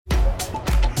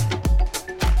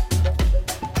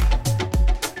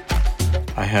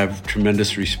have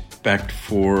tremendous respect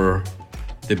for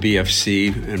the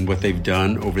BFC and what they've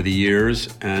done over the years.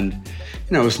 And,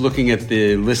 I was looking at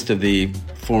the list of the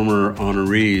former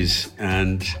honorees,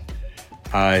 and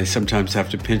I sometimes have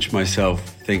to pinch myself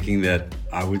thinking that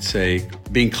I would say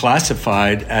being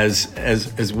classified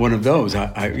as one of those.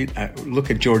 I look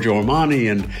at Giorgio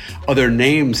Armani and other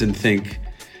names and think,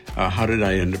 how did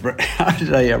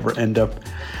I ever end up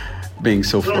being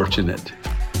so fortunate?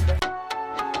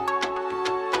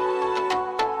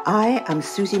 I am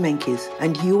Susie Menkes,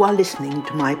 and you are listening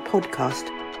to my podcast,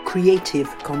 Creative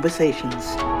Conversations.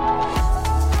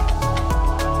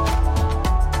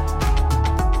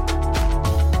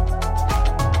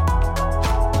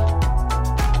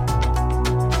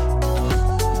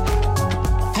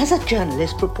 As a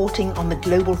journalist reporting on the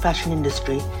global fashion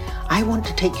industry, I want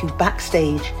to take you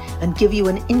backstage and give you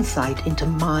an insight into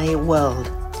my world.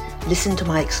 Listen to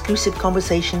my exclusive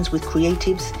conversations with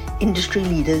creatives, industry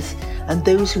leaders, and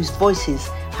those whose voices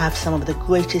have some of the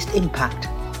greatest impact.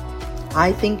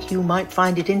 I think you might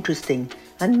find it interesting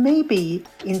and maybe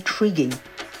intriguing.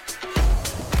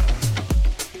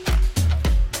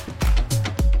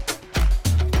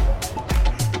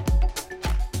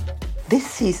 This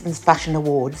season's Fashion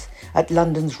Awards at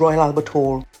London's Royal Albert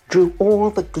Hall drew all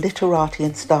the glitterati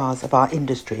and stars of our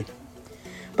industry.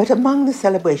 But among the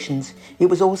celebrations, it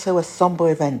was also a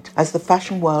sombre event as the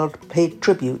fashion world paid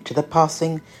tribute to the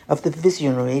passing of the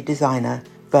visionary designer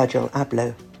Virgil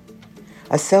Abloh.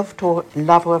 A self-taught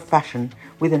lover of fashion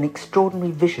with an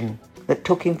extraordinary vision that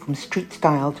took him from street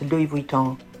style to Louis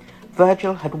Vuitton,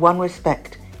 Virgil had won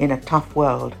respect in a tough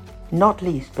world, not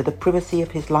least for the privacy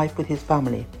of his life with his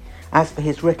family, as for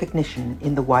his recognition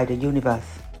in the wider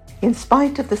universe. In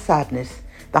spite of the sadness,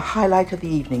 the highlight of the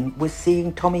evening was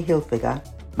seeing Tommy Hilfiger,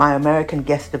 my American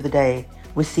guest of the day,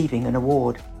 receiving an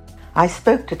award. I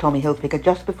spoke to Tommy Hilfiger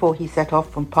just before he set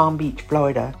off from Palm Beach,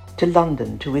 Florida, to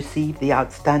London to receive the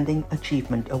Outstanding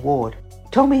Achievement Award.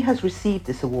 Tommy has received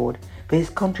this award for his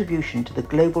contribution to the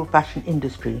global fashion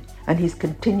industry and his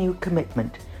continued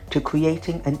commitment to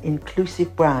creating an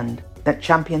inclusive brand that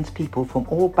champions people from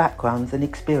all backgrounds and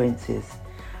experiences,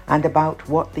 and about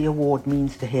what the award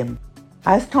means to him.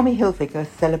 As Tommy Hilfiger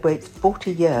celebrates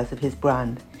 40 years of his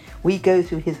brand, we go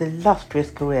through his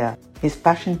illustrious career, his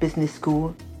fashion business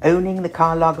school, owning the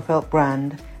Karl Lagerfeld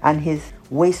brand, and his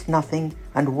Waste Nothing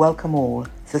and Welcome All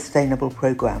sustainable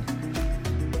program.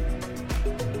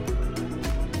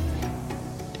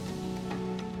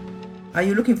 Are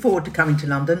you looking forward to coming to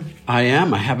London? I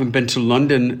am. I haven't been to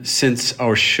London since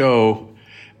our show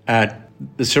at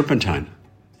the Serpentine.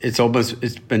 It's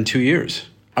been 2 years.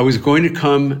 I was going to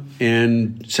come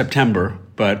in September,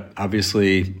 but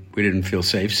obviously we didn't feel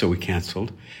safe, so we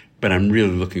canceled. But I'm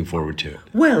really looking forward to it.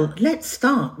 Well, let's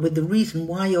start with the reason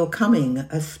why you're coming,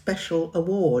 a special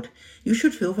award. You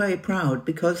should feel very proud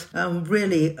because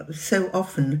really so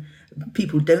often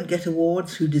people don't get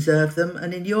awards who deserve them.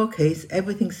 And in your case,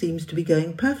 everything seems to be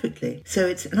going perfectly. So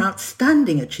it's an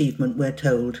outstanding achievement, we're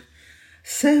told.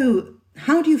 So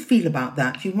how do you feel about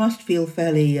that? You must feel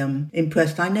fairly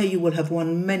impressed. I know you will have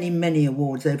won many, many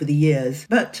awards over the years,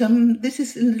 but this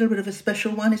is a little bit of a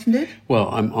special one, isn't it? Well,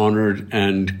 I'm honored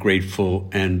and grateful,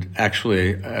 and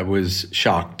actually I was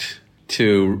shocked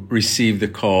to receive the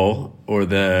call or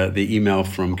the email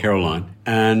from Caroline.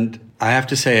 And I have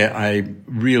to say I'm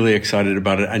really excited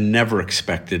about it. I never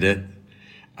expected it.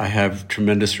 I have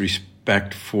tremendous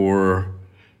respect for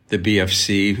the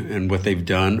BFC and what they've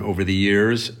done over the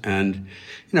years. And,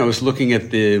 I was looking at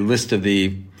the list of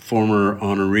the former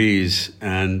honorees,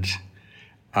 and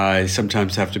I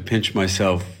sometimes have to pinch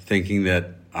myself thinking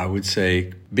that I would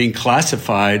say being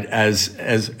classified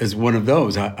as one of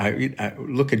those. I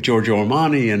look at Giorgio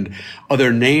Armani and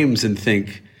other names and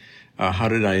think, how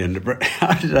did I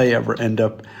ever end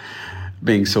up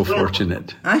being so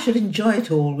fortunate? I should enjoy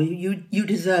it all. You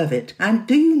deserve it. And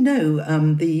do you know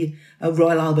the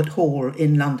Royal Albert Hall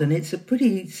in London? It's a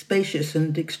pretty spacious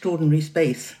and extraordinary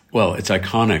space. Well, it's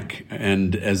iconic.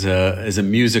 And as a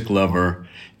music lover,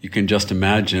 you can just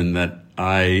imagine that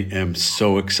I am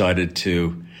so excited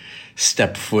to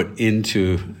step foot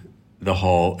into the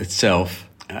hall itself.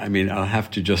 I mean, I'll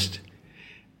have to just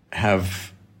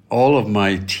have all of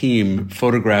my team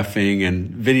photographing and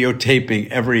videotaping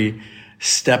every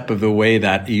step of the way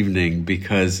that evening,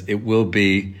 because it will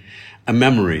be a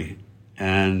memory.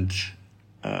 And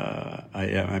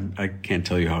I can't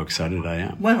tell you how excited I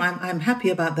am. Well, I'm happy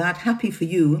about that, happy for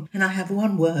you. And I have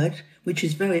one word, which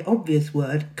is a very obvious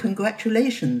word,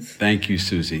 congratulations. Thank you,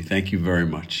 Susie. Thank you very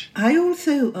much. I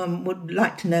also would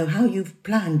like to know how you've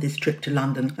planned this trip to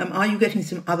London. Are you getting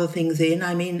some other things in?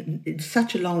 I mean, it's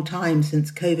such a long time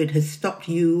since COVID has stopped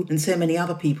you and so many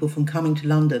other people from coming to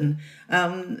London.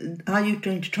 Are you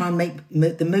going to try and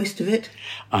make the most of it?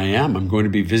 I am. I'm going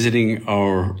to be visiting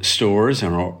our stores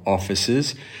and our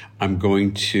offices. I'm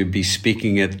going to be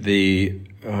speaking at the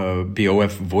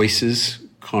BOF Voices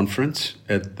conference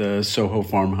at the Soho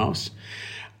Farmhouse.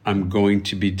 I'm going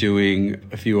to be doing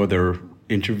a few other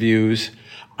interviews.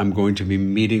 I'm going to be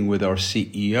meeting with our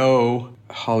CEO.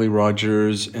 Holly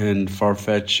Rogers and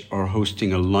Farfetch are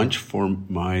hosting a lunch for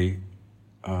my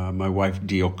wife,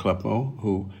 Dio Kleppo,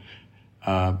 who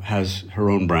has her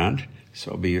own brand.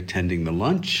 So I'll be attending the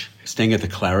lunch, staying at the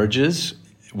Claridge's,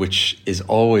 which is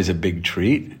always a big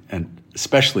treat, and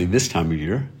especially this time of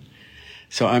year.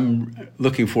 So I'm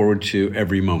looking forward to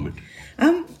every moment.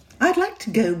 I'd like to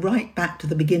go right back to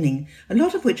the beginning, a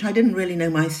lot of which I didn't really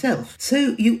know myself.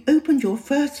 So you opened your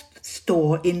first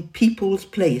store in People's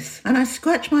Place, and I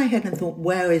scratched my head and thought,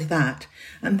 where is that?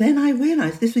 And then I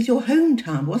realised this was your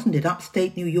hometown, wasn't it,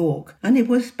 upstate New York? And it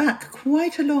was back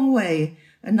quite a long way,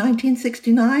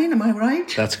 1969, am I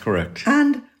right? That's correct.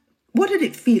 And what did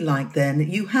it feel like then?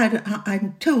 You had,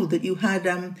 I'm told that you had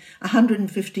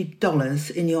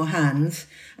 $150 in your hands,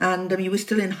 and you were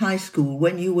still in high school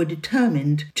when you were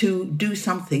determined to do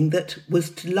something that was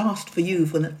to last for you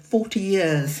for 40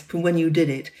 years from when you did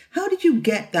it. How did you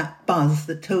get that buzz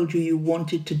that told you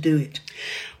wanted to do it?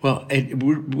 Well, it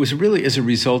was really as a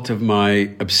result of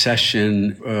my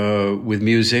obsession with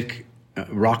music,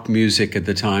 rock music at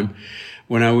the time.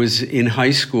 When I was in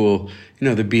high school, you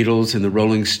know, the Beatles and the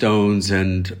Rolling Stones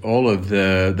and all of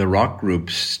the rock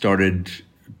groups started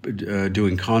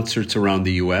doing concerts around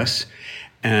the U.S.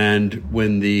 And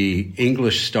when the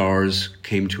English stars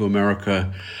came to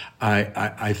America,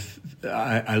 I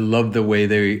loved the way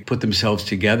they put themselves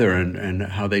together and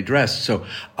how they dressed. So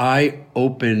I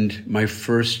opened my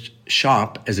first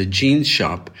shop as a jeans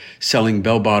shop, selling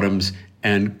bell-bottoms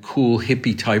and cool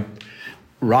hippie type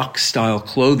rock style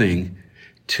clothing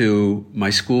to my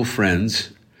school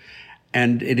friends,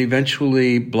 and it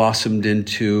eventually blossomed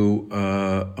into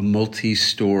a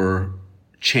multi-store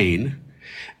chain.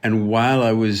 And while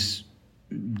I was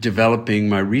developing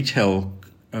my retail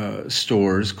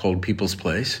stores called People's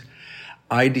Place,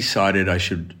 I decided I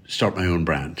should start my own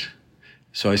brand.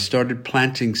 So I started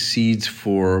planting seeds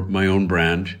for my own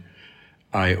brand.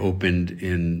 I opened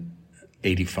in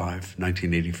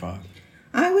 1985.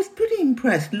 I was pretty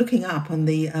impressed looking up on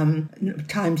the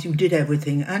times you did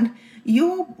everything, and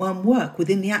your work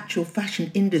within the actual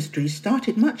fashion industry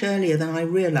started much earlier than I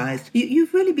realised.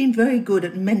 You've really been very good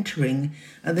at mentoring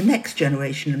the next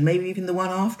generation, and maybe even the one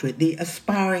after it, the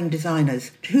aspiring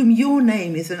designers, to whom your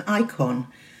name is an icon.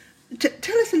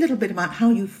 Tell us a little bit about how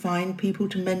you find people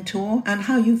to mentor and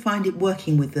how you find it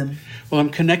working with them. Well, I'm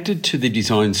connected to the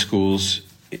design schools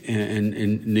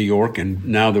in New York and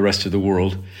now the rest of the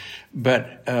world.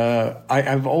 But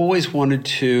I've always wanted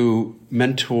to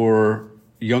mentor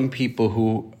young people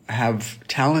who have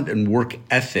talent and work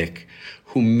ethic,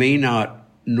 who may not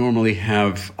normally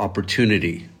have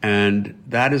opportunity. And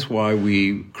that is why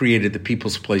we created the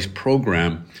People's Place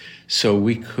program, so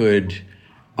we could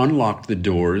unlock the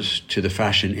doors to the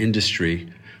fashion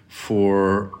industry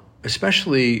for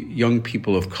especially young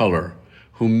people of color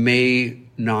who may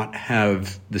not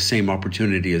have the same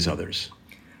opportunity as others.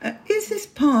 Is this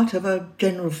part of a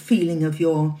general feeling of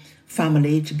your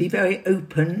family to be very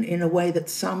open in a way that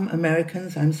some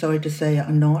Americans, I'm sorry to say,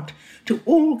 are not, to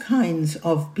all kinds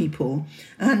of people?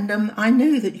 And I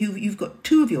know that you've got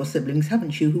two of your siblings,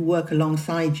 haven't you, who work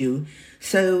alongside you.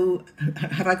 So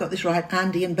have I got this right,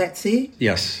 Andy and Betsy?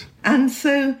 Yes. And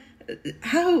so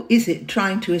how is it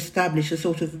trying to establish a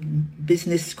sort of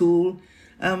business school?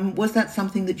 Was that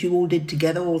something that you all did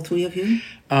together, all three of you?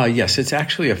 Yes, it's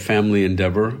actually a family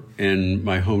endeavor. In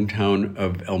my hometown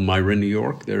of Elmira, New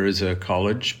York, there is a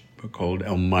college called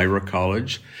Elmira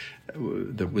College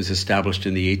that was established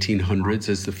in the 1800s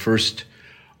as the first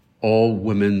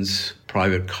all-women's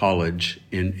private college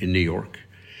in New York.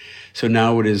 So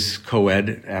now it is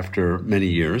co-ed after many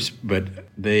years, but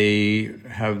they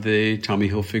have the Tommy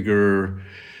Hilfiger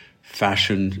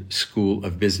Fashion School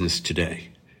of Business today.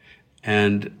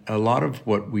 And a lot of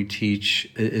what we teach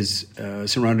is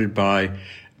surrounded by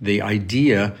the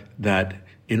idea that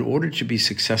in order to be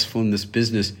successful in this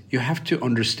business, you have to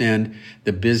understand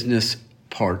the business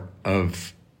part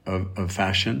of of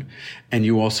fashion. And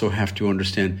you also have to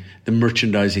understand the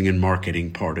merchandising and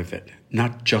marketing part of it,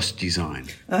 not just design.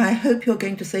 I hope you're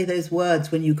going to say those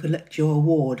words when you collect your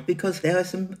award, because there are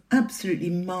some absolutely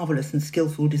marvellous and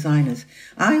skillful designers.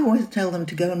 I always tell them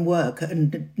to go and work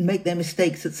and make their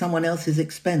mistakes at someone else's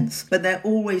expense, but they're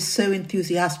always so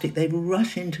enthusiastic. They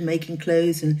rush into making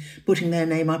clothes and putting their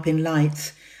name up in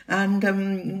lights.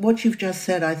 And what you've just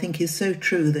said, I think, is so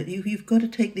true, that you've got to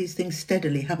take these things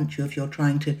steadily, haven't you, if you're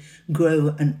trying to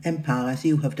grow an empire as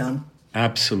you have done?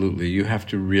 Absolutely. You have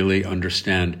to really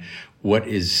understand what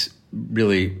is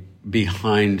really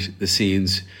behind the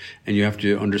scenes, and you have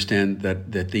to understand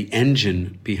that the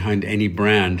engine behind any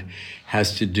brand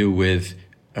has to do with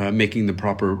making the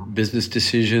proper business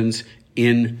decisions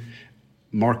in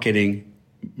marketing,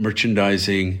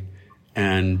 merchandising,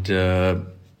 and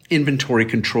inventory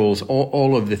controls,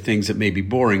 all of the things that may be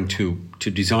boring to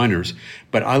designers.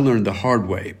 But I learned the hard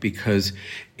way, because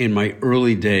in my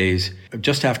early days,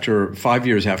 just after 5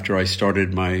 years after I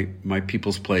started my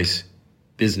People's Place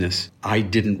business, I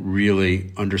didn't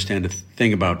really understand a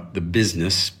thing about the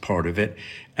business part of it,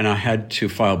 and I had to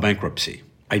file bankruptcy.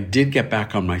 I did get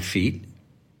back on my feet,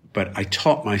 but I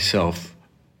taught myself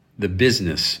the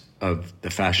business of the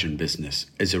fashion business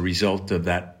as a result of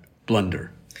that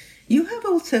blunder. You have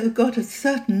also got a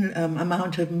certain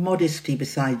amount of modesty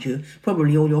beside you.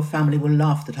 Probably all your family will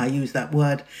laugh that I use that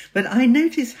word. But I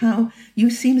notice how you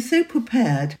seem so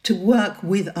prepared to work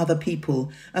with other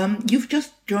people. You've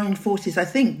just joined forces, I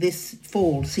think, this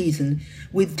fall season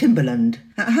with Timberland.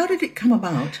 How did it come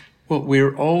about? Well,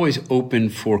 we're always open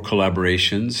for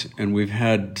collaborations, and we've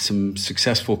had some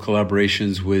successful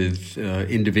collaborations with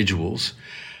individuals.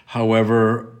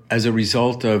 However, as a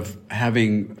result of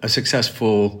having a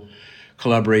successful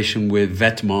collaboration with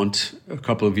Vetements a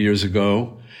couple of years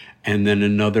ago, and then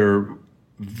another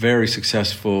very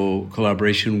successful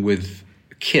collaboration with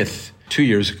Kith 2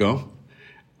 years ago,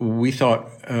 we thought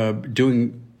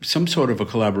doing some sort of a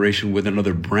collaboration with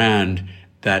another brand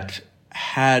that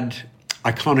had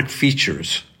iconic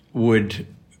features would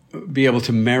be able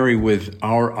to marry with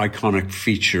our iconic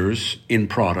features in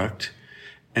product.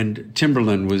 And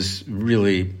Timberland was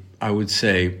really, I would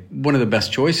say, one of the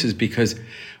best choices, because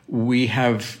we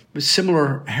have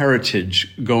similar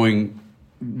heritage going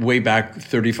way back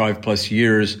 35 plus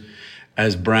years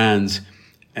as brands.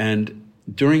 And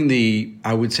during the,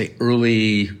 I would say,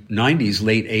 early 90s,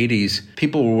 late 80s,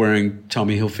 people were wearing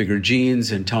Tommy Hilfiger jeans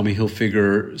and Tommy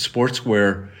Hilfiger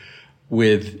sportswear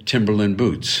with Timberland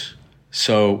boots.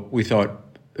 So we thought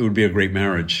it would be a great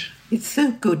marriage. It's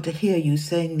so good to hear you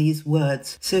saying these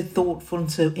words, so thoughtful and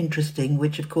so interesting,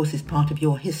 which of course is part of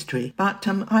your history. But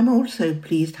I'm also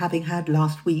pleased, having had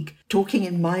last week, talking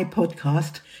in my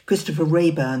podcast, Christopher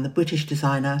Rayburn, the British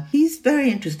designer. He's very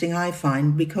interesting, I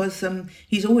find, because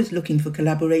he's always looking for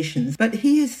collaborations, but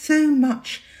he is so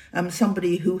much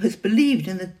somebody who has believed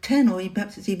in the 10 or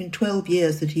perhaps it's even 12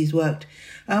 years that he's worked,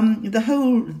 the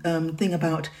whole thing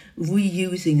about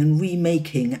reusing and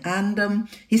remaking. And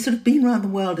he's sort of been around the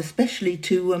world, especially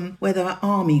to where there are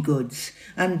army goods,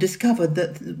 and discovered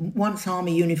that once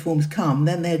army uniforms come,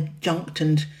 then they're junked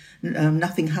and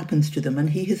nothing happens to them. And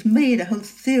he has made a whole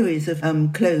series of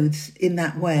clothes in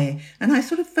that way. And I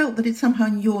sort of felt that it's somehow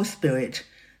in your spirit,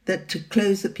 that to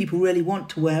clothes that people really want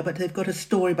to wear, but they've got a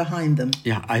story behind them.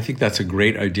 Yeah, I think that's a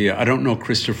great idea. I don't know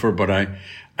Christopher, but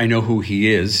I know who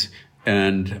he is,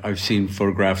 and I've seen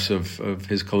photographs of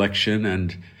his collection,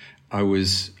 and I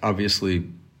was obviously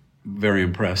very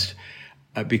impressed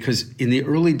because in the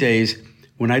early days,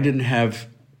 when I didn't have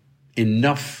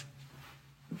enough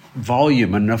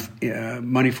volume, enough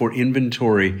money for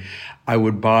inventory, I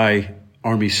would buy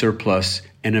army surplus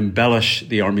and embellish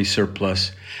the army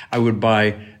surplus. I would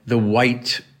buy the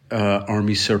white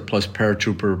army surplus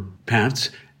paratrooper pants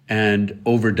and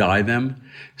over dye them.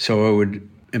 So I would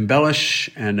embellish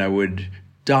and I would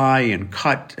dye and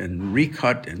cut and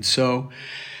recut and sew.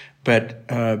 But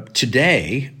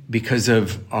today, because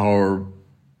of our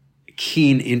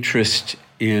keen interest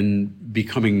in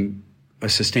becoming a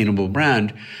sustainable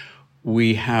brand,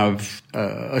 we have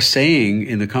a saying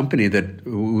in the company that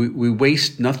we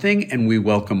waste nothing and we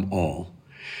welcome all.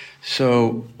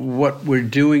 So what we're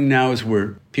doing now is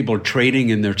people are trading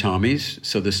in their Tommies.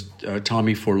 So this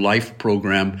Tommy for Life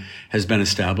program has been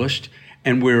established,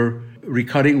 and we're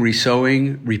recutting,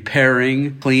 resewing,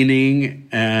 repairing, cleaning,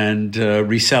 and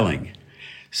reselling.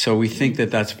 So we think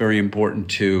that that's very important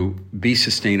to be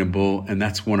sustainable, and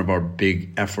that's one of our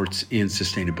big efforts in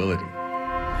sustainability.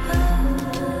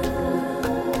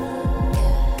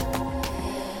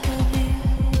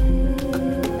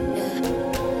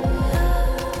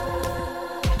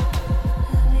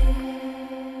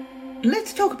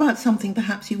 talk about something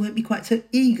perhaps you won't be quite so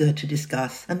eager to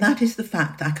discuss, and that is the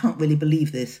fact, I can't really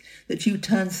believe this, that you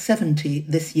turned 70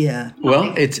 this year.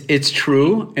 Well, it's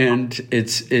true, and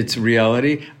it's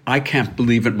reality. I can't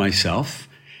believe it myself.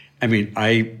 I mean,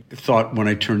 I thought when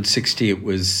I turned 60 it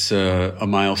was a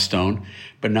milestone,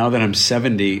 but now that I'm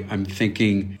 70, I'm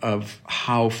thinking of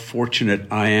how fortunate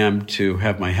I am to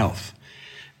have my health.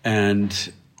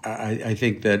 And I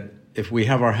think that if we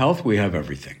have our health, we have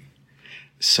everything.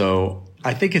 So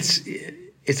I think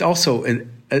it's also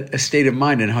a state of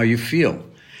mind and how you feel.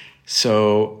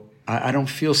 So I don't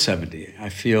feel 70. I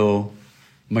feel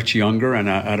much younger, and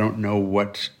I don't know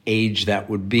what age that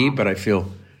would be, but I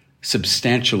feel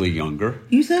substantially younger.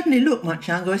 You certainly look much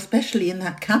younger, especially in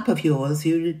that cap of yours.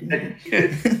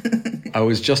 I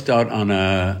was just out on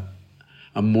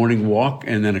a morning walk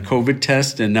and then a COVID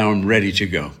test, and now I'm ready to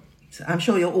go. So I'm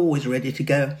sure you're always ready to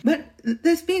go. But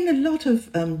there's been a lot of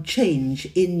change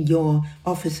in your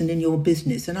office and in your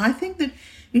business. And I think that,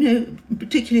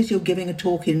 particularly as you're giving a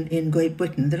talk in Great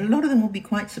Britain, that a lot of them will be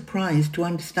quite surprised to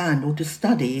understand or to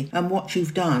study what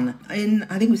you've done. I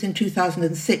think it was in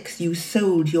 2006, you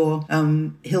sold your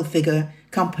Hilfiger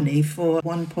company for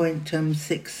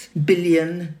 $1.6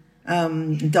 billion.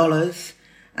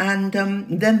 And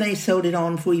then they sold it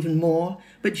on for even more.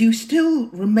 But you still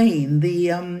remain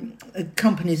the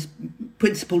company's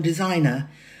principal designer.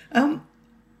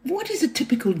 What is a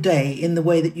typical day in the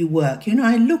way that you work?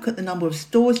 I look at the number of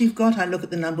stores you've got, I look at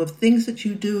the number of things that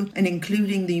you do, and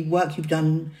including the work you've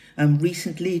done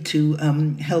recently to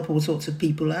help all sorts of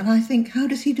people. And I think, how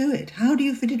does he do it? How do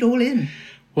you fit it all in?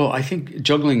 Well, I think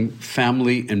juggling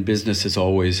family and business is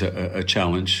always a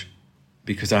challenge,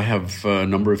 because I have a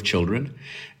number of children,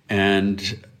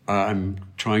 and I'm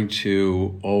trying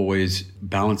to always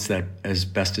balance that as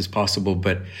best as possible.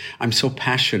 But I'm so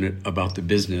passionate about the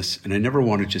business, and I never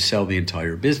wanted to sell the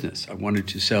entire business. I wanted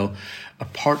to sell a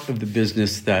part of the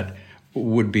business that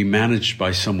would be managed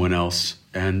by someone else,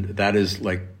 and that is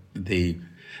like the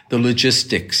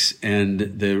logistics and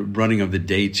the running of the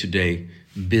day-to-day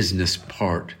business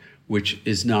part, which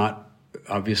is not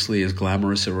obviously as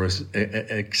glamorous or as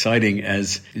exciting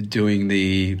as doing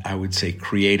the, I would say,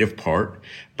 creative part.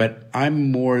 But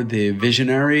I'm more the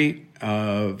visionary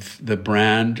of the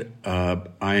brand.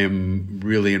 I am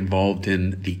really involved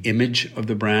in the image of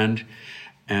the brand,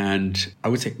 and I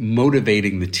would say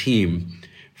motivating the team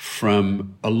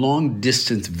from a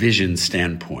long-distance vision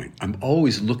standpoint. I'm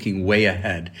always looking way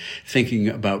ahead, thinking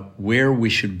about where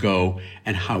we should go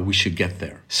and how we should get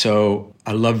there. So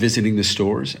I love visiting the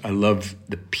stores. I love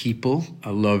the people.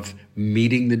 I love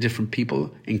meeting the different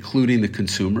people, including the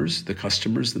consumers, the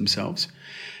customers themselves.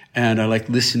 And I like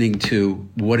listening to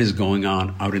what is going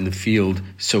on out in the field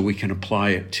so we can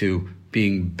apply it to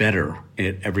being better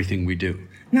at everything we do.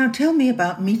 Now tell me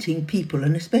about meeting people,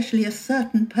 and especially a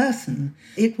certain person.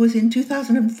 It was in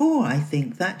 2004, I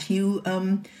think, that you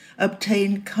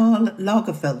obtained Karl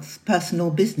Lagerfeld's personal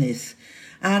business.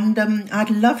 And I'd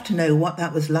love to know what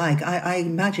that was like. I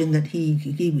imagine that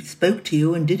he spoke to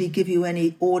you, and did he give you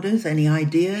any orders, any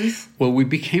ideas? Well, we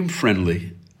became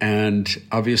friendly, and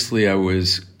obviously I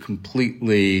was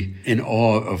completely in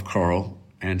awe of Karl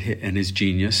and his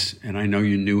genius, and I know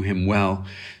you knew him well,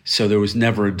 so there was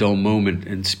never a dull moment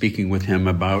in speaking with him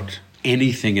about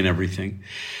anything and everything.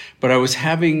 But I was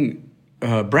having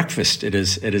breakfast at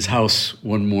his house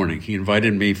one morning. He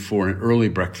invited me for an early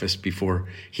breakfast before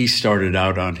he started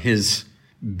out on his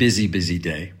busy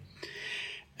day.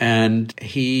 And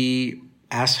he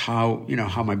asked how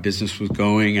my business was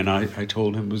going, and I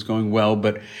told him it was going well.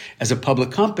 But as a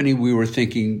public company, we were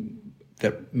thinking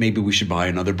that maybe we should buy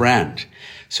another brand.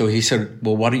 So he said,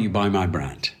 well, why don't you buy my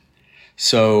brand?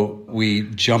 So we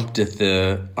jumped at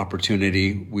the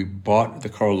opportunity. We bought the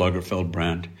Karl Lagerfeld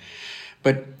brand.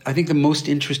 But I think the most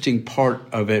interesting part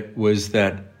of it was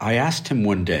that I asked him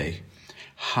one day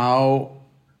how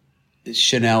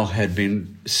Chanel had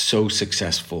been so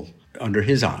successful under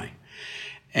his eye.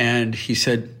 And he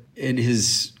said, in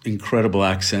his incredible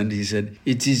accent, he said,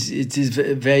 it is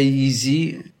very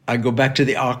easy. I go back to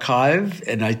the archive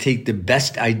and I take the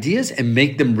best ideas and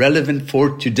make them relevant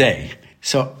for today.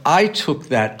 So I took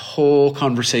that whole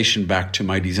conversation back to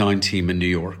my design team in New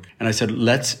York. And I said,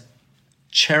 let's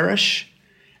cherish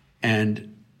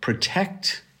and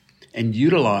protect and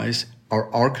utilize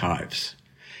our archives,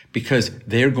 because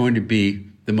they're going to be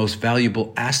the most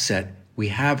valuable asset we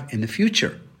have in the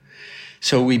future.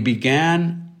 So we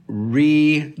began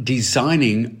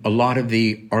redesigning a lot of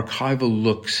the archival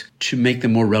looks to make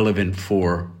them more relevant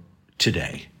for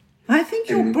today. I think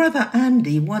your brother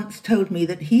Andy once told me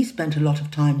that he spent a lot of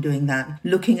time doing that,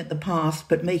 looking at the past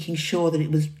but making sure that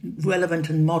it was relevant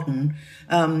and modern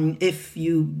if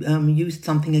you used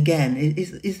something again.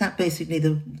 Is that basically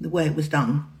the way it was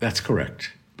done? That's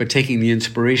correct. But taking the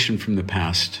inspiration from the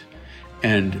past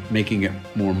and making it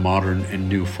more modern and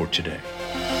new for today.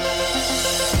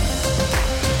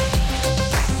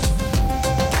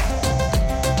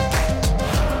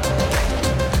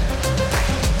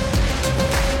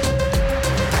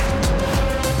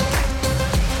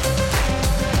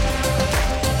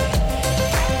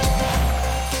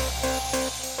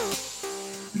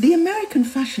 The American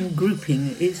fashion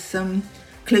grouping is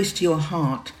close to your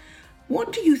heart.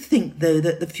 What do you think, though,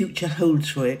 that the future holds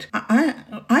for it?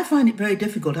 I find it very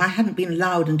difficult. I hadn't been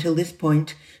allowed until this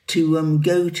point to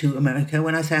go to America.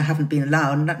 When I say I haven't been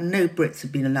allowed, no Brits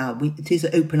have been allowed. It is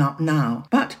open up now.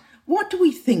 But what do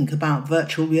we think about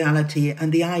virtual reality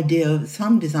and the idea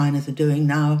some designers are doing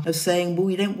now of saying, well,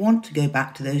 we don't want to go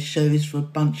back to those shows for a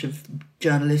bunch of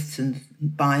journalists and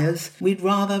buyers. We'd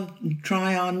rather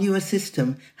try our newer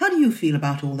system. How do you feel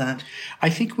about all that? I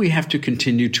think we have to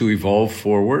continue to evolve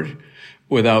forward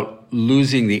without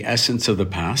losing the essence of the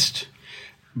past.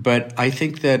 But I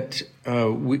think that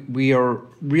we are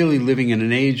really living in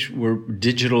an age where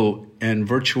digital and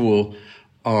virtual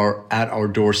are at our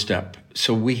doorstep.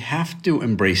 So we have to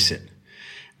embrace it.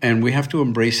 And we have to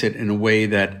embrace it in a way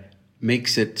that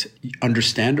makes it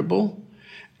understandable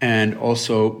and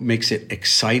also makes it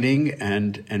exciting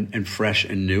and fresh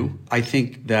and new. I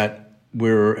think that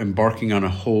we're embarking on a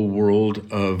whole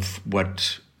world of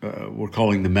what we're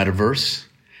calling the metaverse,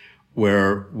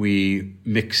 where we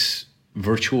mix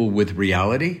virtual with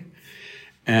reality.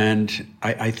 And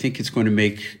I think it's going to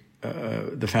make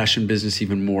the fashion business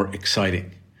even more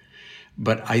exciting.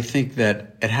 But I think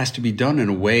that it has to be done in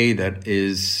a way that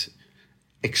is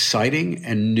exciting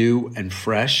and new and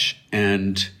fresh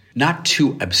and not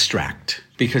too abstract.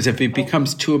 Because if it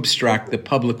becomes too abstract, the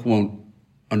public won't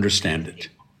understand it.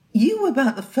 You were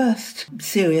about the first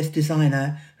serious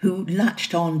designer who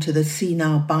latched on to the see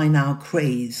now, buy now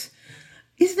craze.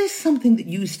 Is this something that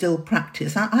you still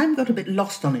practice? I've got a bit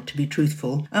lost on it, to be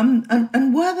truthful. And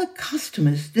were the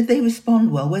customers, did they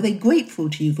respond well? Were they grateful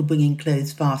to you for bringing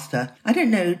clothes faster? I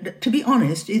don't know. To be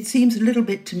honest, it seems a little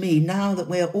bit to me, now that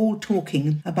we're all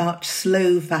talking about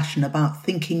slow fashion, about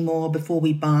thinking more before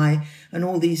we buy, and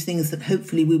all these things that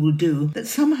hopefully we will do, that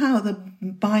somehow the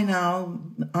buy now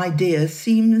idea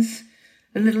seems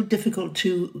a little difficult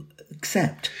to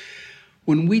accept.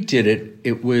 When we did it,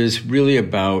 it was really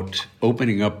about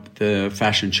opening up the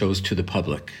fashion shows to the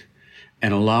public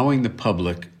and allowing the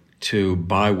public to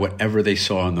buy whatever they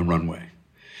saw on the runway.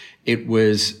 It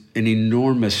was an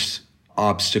enormous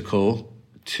obstacle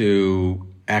to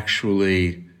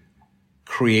actually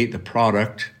create the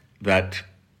product that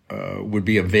would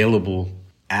be available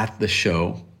at the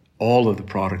show, all of the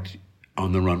product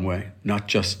on the runway, not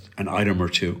just an item or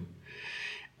two.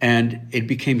 And it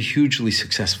became hugely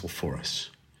successful for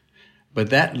us. But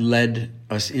that led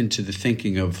us into the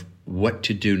thinking of what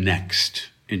to do next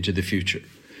into the future.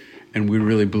 And we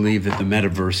really believe that the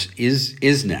metaverse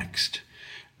is next.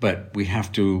 But we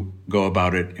have to go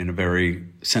about it in a very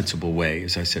sensible way,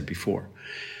 as I said before.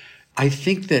 I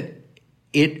think that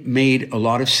it made a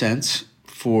lot of sense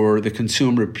for the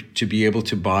consumer to be able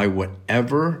to buy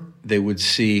whatever they would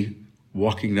see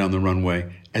walking down the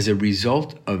runway as a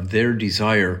result of their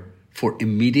desire for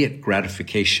immediate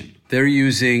gratification. They're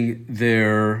using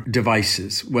their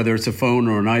devices, whether it's a phone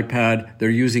or an iPad, they're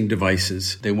using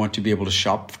devices. They want to be able to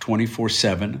shop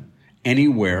 24/7,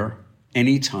 anywhere,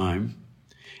 anytime,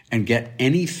 and get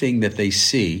anything that they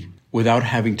see without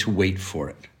having to wait for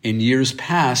it. In years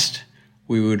past,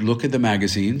 we would look at the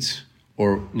magazines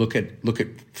or look at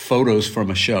photos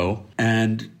from a show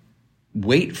and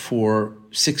wait for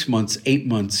 6 months, 8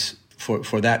 months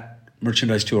for that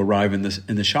merchandise to arrive in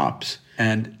the shops.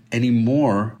 And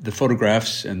anymore, the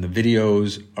photographs and the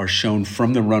videos are shown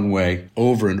from the runway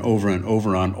over and over and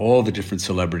over on all the different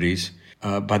celebrities.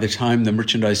 By the time the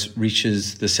merchandise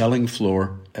reaches the selling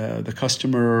floor, the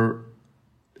customer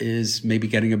is maybe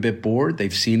getting a bit bored.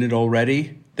 They've seen it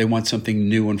already. They want something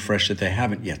new and fresh that they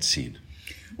haven't yet seen.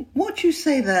 What you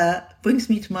say there brings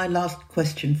me to my last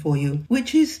question for you,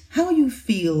 which is how you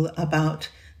feel about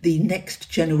the next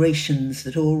generations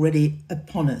that are already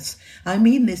upon us. I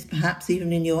mean this perhaps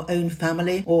even in your own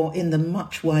family or in the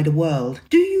much wider world.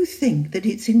 Do you think that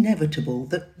it's inevitable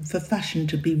that for fashion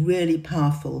to be really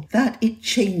powerful, that it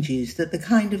changes, that the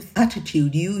kind of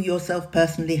attitude you yourself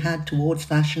personally had towards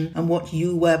fashion and what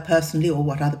you wear personally or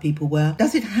what other people wear,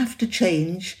 does it have to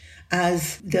change?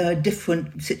 as there are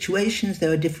different situations,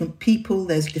 there are different people,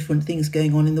 there's different things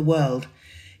going on in the world.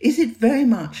 Is it very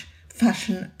much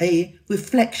fashion a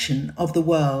reflection of the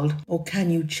world, or can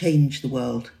you change the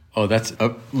world? Oh, that's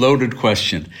a loaded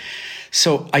question.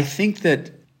 So I think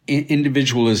that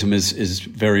individualism is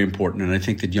very important, and I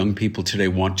think that young people today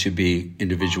want to be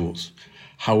individuals.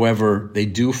 However, they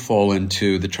do fall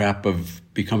into the trap of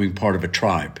becoming part of a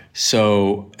tribe.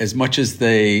 So as much as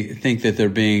they think that they're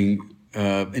being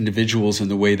individuals in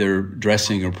the way they're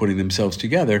dressing or putting themselves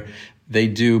together, they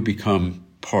do become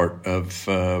part of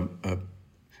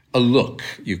a look,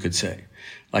 you could say.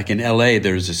 Like in LA,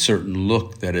 there's a certain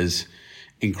look that is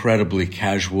incredibly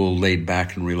casual, laid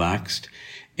back, and relaxed.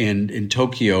 And in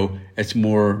Tokyo, it's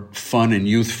more fun and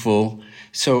youthful.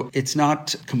 So it's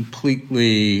not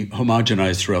completely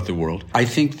homogenized throughout the world. I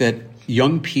think that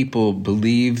young people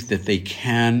believe that they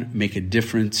can make a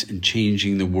difference in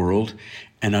changing the world.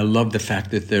 And I love the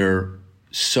fact that they're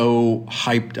so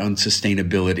hyped on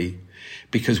sustainability,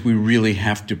 because we really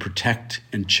have to protect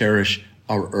and cherish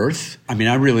our earth. I mean,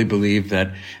 I really believe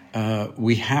that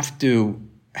we have to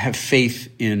have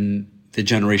faith in the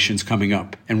generations coming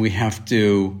up, and we have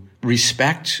to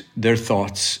respect their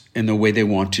thoughts and the way they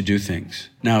want to do things.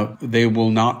 Now, they will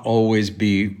not always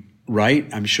be right.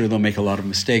 I'm sure they'll make a lot of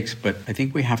mistakes, but I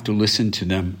think we have to listen to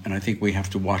them, and I think we have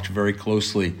to watch very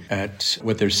closely at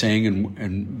what they're saying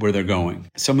and where they're going.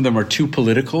 Some of them are too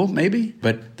political, maybe,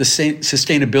 but the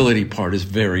sustainability part is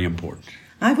very important.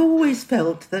 I've always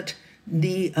felt that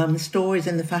the stories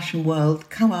in the fashion world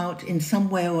come out in some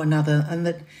way or another, and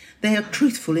that they are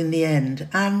truthful in the end.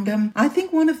 And I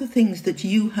think one of the things that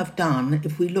you have done,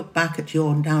 if we look back at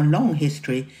your now long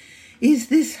history, is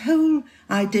this whole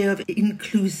idea of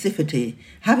inclusivity,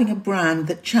 having a brand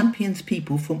that champions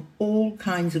people from all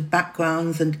kinds of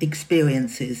backgrounds and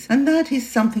experiences. And that is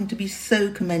something to be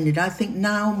so commended. I think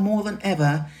now more than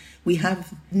ever, we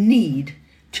have need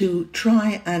to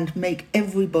try and make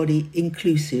everybody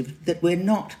inclusive, that we're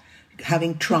not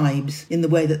having tribes in the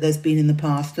way that there's been in the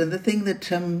past. And the thing that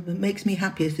makes me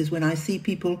happiest is when I see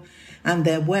people and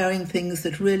they're wearing things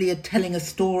that really are telling a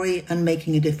story and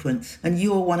making a difference. And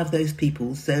you're one of those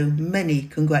people. So many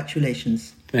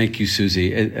congratulations. Thank you,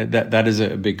 Susie. That is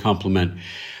a big compliment.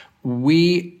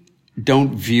 We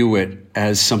don't view it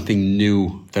as something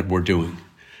new that we're doing.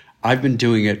 I've been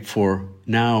doing it for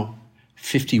now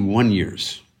 51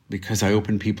 years, because I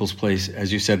opened People's Place,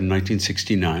 as you said, in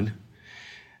 1969.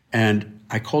 And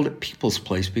I called it People's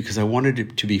Place because I wanted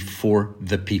it to be for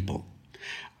the people.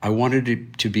 I wanted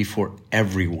it to be for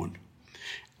everyone.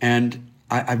 And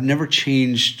I've never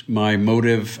changed my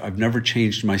motive. I've never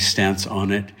changed my stance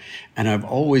on it. And I've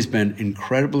always been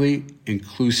incredibly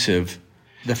inclusive.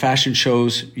 The fashion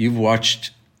shows you've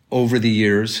watched over the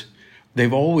years,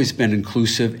 they've always been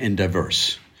inclusive and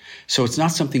diverse. So it's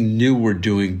not something new we're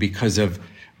doing because of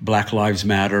Black Lives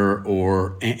Matter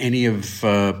or any of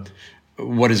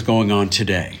what is going on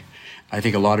today. I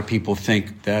think a lot of people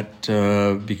think that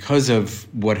because of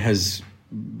what has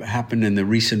happened in the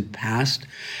recent past,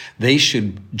 they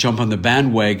should jump on the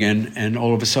bandwagon and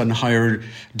all of a sudden hire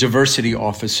diversity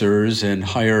officers and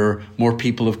hire more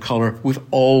people of color. We've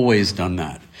always done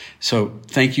that. So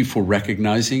thank you for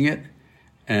recognizing it,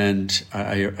 and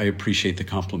I appreciate the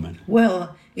compliment.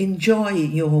 Well, enjoy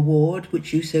your award,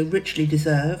 which you so richly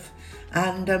deserve,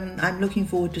 and I'm looking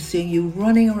forward to seeing you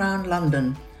running around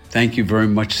London. Thank you very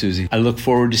much, Susie. I look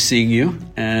forward to seeing you,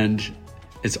 and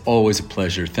it's always a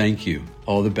pleasure. Thank you.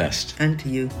 All the best. And to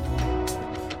you.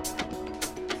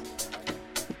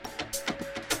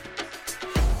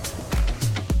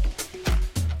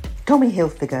 Tommy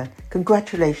Hilfiger,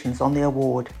 congratulations on the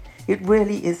award. It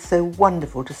really is so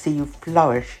wonderful to see you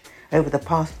flourish over the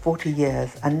past 40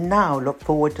 years, and now look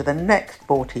forward to the next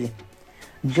 40.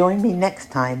 Join me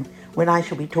next time when I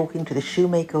shall be talking to the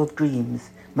shoemaker of dreams,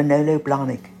 Manolo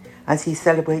Blahnik, as he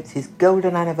celebrates his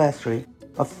golden anniversary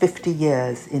of 50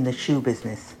 years in the shoe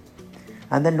business,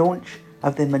 and the launch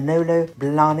of the Manolo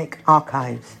Blahnik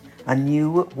Archives, a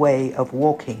new way of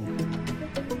walking.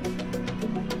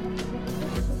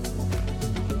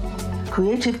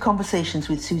 Creative Conversations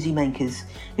with Susie Menkes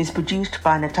is produced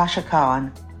by Natasha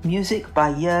Cowan, music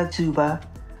by Jörg Zuber,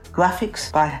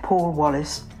 graphics by Paul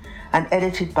Wallace, and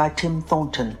edited by Tim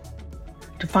Thornton.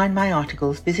 To find my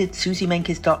articles, visit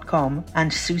susiemenkes.com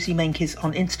and Susie Menkes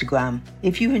on Instagram.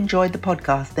 If you enjoyed the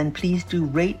podcast, then please do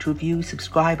rate, review,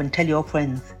 subscribe, and tell your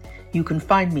friends. You can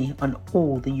find me on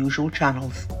all the usual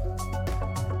channels.